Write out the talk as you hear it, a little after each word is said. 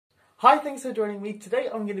Hi, thanks for joining me. Today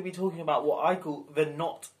I'm going to be talking about what I call the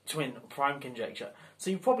not twin prime conjecture. So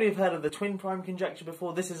you probably have heard of the twin prime conjecture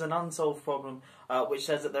before. This is an unsolved problem which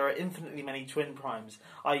says that there are infinitely many twin primes,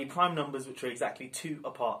 i.e. prime numbers which are exactly 2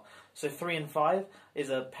 apart. So 3 and 5 is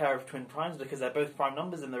a pair of twin primes because they're both prime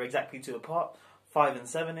numbers and they're exactly 2 apart. 5 and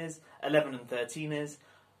 7 is, 11 and 13 is,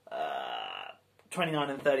 29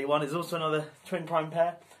 and 31 is also another twin prime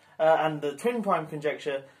pair. And the twin prime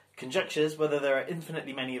conjecture conjectures whether there are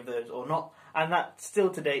infinitely many of those or not, and that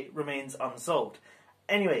still to date remains unsolved.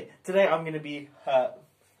 Anyway, today I'm going to be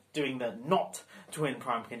doing the not twin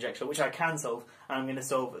prime conjecture, which I can solve, and I'm going to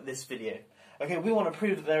solve this video. Okay, we want to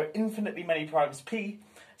prove that there are infinitely many primes p,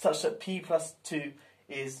 such that p plus 2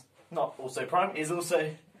 is not also prime, is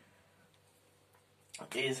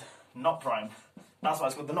not prime. That's why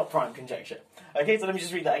it's called the not prime conjecture. Okay, so let me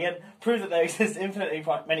just read that again. Prove that there exists infinitely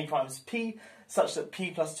many primes p, such that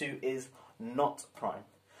p plus 2 is not prime.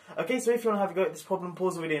 Okay, so if you want to have a go at this problem,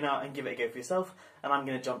 pause the video now and give it a go for yourself, and I'm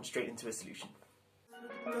going to jump straight into a solution.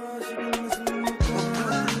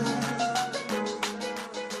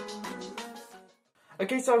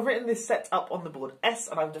 Okay, so I've written this set up on the board S,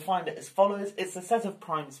 and I've defined it as follows. It's a set of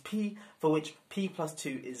primes p for which p plus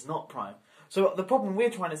 2 is not prime. So the problem we're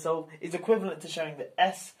trying to solve is equivalent to showing that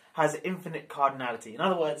S has infinite cardinality. In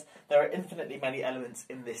other words, there are infinitely many elements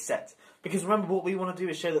in this set. Because remember, what we want to do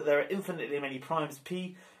is show that there are infinitely many primes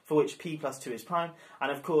p for which p plus 2 is prime,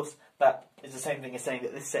 and of course that is the same thing as saying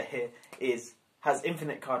that this set here has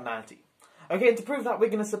infinite cardinality. Okay, and to prove that, we're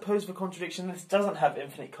going to suppose for contradiction this doesn't have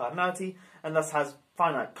infinite cardinality and thus has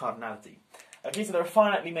finite cardinality. Okay, so there are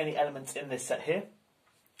finitely many elements in this set here.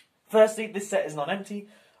 Firstly, this set is non-empty.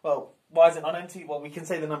 Well, why is it non-empty? Well, we can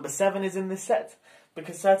say the number 7 is in this set,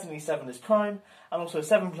 because certainly 7 is prime, and also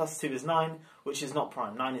 7 plus 2 is 9, which is not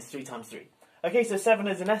prime. 9 is 3 times 3. Okay, so 7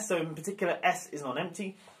 is an S, so in particular S is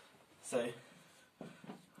non-empty. So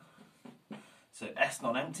S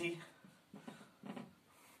non-empty.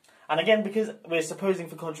 And again, because we're supposing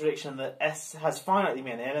for contradiction that S has finitely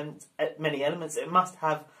many elements, it must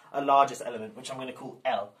have a largest element, which I'm going to call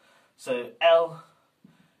L. So L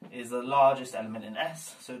is the largest element in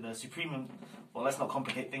S, so the supremum, well, let's not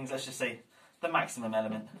complicate things, let's just say the maximum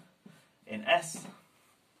element in S.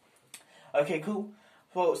 Okay, cool.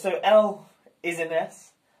 Well, so L is in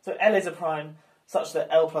S, so L is a prime such that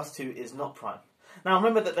L plus 2 is not prime. Now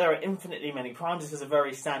remember that there are infinitely many primes. This is a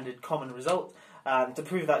very standard common result. To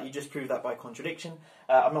prove that, you just prove that by contradiction.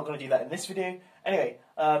 I'm not going to do that in this video. Anyway,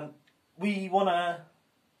 we want to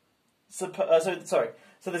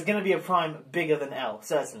so there's going to be a prime bigger than L,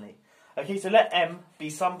 certainly. Okay, so let M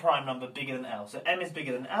be some prime number bigger than L. So M is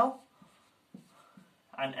bigger than L,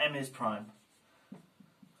 and M is prime.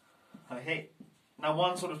 Okay, now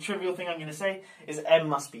one sort of trivial thing I'm going to say is M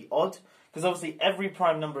must be odd, because obviously every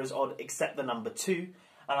prime number is odd except the number 2,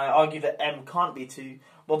 and I argue that M can't be 2.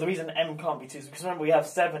 Well, the reason M can't be 2 is because remember we have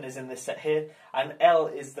 7 is in this set here, and L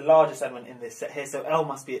is the largest element in this set here, so L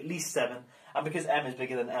must be at least 7, and because M is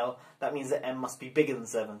bigger than L, that means that M must be bigger than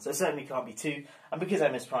 7, so it certainly can't be 2, and because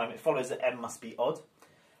M is prime, it follows that M must be odd.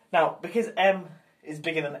 Now, because M is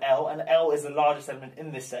bigger than L, and L is the largest element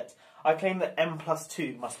in this set, I claim that M plus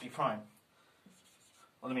 2 must be prime.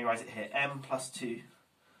 Well, let me write it here. M plus 2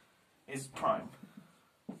 is prime.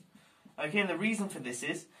 Okay, and the reason for this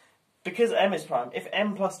is, because M is prime, if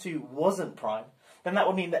M plus 2 wasn't prime, then that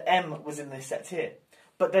would mean that M was in this set here.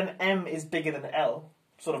 But then M is bigger than L,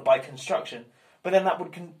 sort of by construction, but then that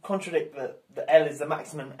would contradict that L is the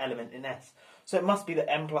maximum element in S. So it must be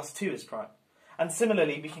that M plus 2 is prime. And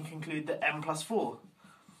similarly, we can conclude that M plus 4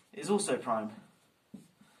 is also prime.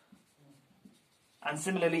 And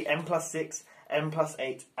similarly, M plus 6, M plus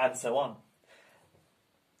 8, and so on.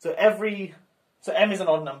 So M is an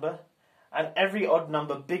odd number, and every odd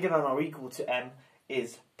number bigger than or equal to M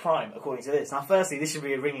is prime, according to this. Now, firstly, this should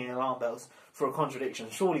be ringing alarm bells for a contradiction.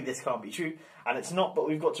 Surely this can't be true, and it's not, but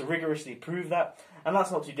we've got to rigorously prove that, and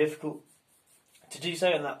that's not too difficult to do so,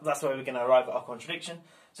 and that's where we're going to arrive at our contradiction.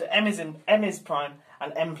 So M is prime,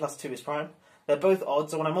 and M plus 2 is prime. They're both odd,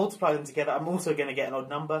 so when I multiply them together, I'm also going to get an odd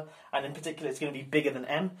number, and in particular, it's going to be bigger than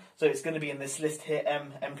M. So it's going to be in this list here,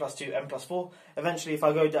 M plus 2, M plus 4. Eventually, if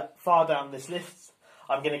I go far down this list,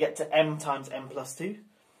 I'm going to get to M times M plus 2.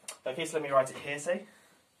 Okay, so let me write it here, say.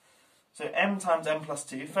 So M times M plus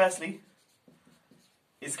 2, firstly,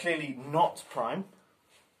 is clearly not prime.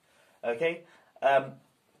 Okay, but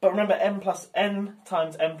remember, M times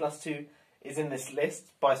M plus 2 is in this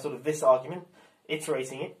list by sort of this argument,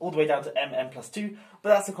 iterating it all the way down to M plus 2, but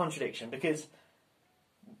that's a contradiction because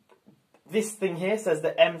this thing here says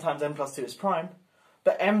that M times M plus 2 is prime,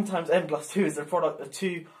 but M times M plus 2 is the product of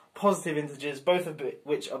 2 positive integers, both of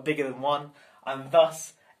which are bigger than 1, and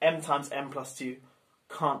thus m times m plus 2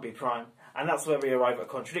 can't be prime. And that's where we arrive at a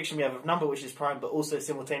contradiction. We have a number which is prime, but also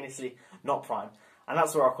simultaneously not prime. And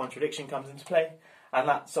that's where our contradiction comes into play, and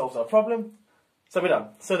that solves our problem. So we're done.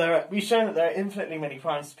 So we've shown that there are infinitely many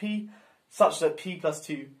primes to p, such that p plus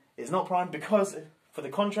 2 is not prime, because, for the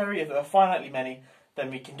contrary, if there are finitely many, then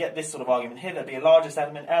we can get this sort of argument here. There'll be a largest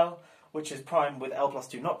element, L, which is prime with L plus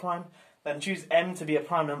 2 not prime. Then choose M to be a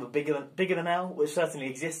prime number bigger than L, which certainly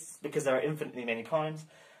exists because there are infinitely many primes.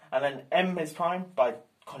 And then M is prime by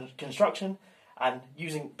construction, and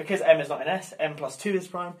because M is not in S, M plus 2 is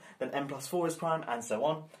prime, then M plus 4 is prime, and so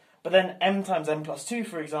on. But then M times M plus 2,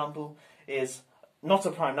 for example, is not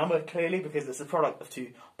a prime number, clearly, because it's the product of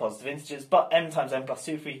two positive integers, but M times M plus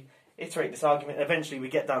 2, if we iterate this argument, eventually we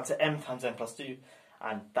get down to M times M plus 2,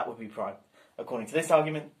 and that would be prime, according to this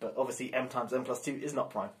argument, but obviously M times M plus 2 is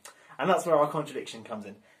not prime. And that's where our contradiction comes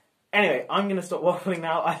in. Anyway, I'm going to stop waffling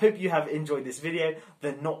now. I hope you have enjoyed this video,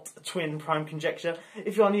 the not twin prime conjecture.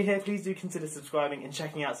 If you are new here, please do consider subscribing and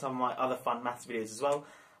checking out some of my other fun maths videos as well.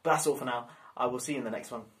 But that's all for now. I will see you in the next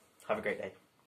one. Have a great day.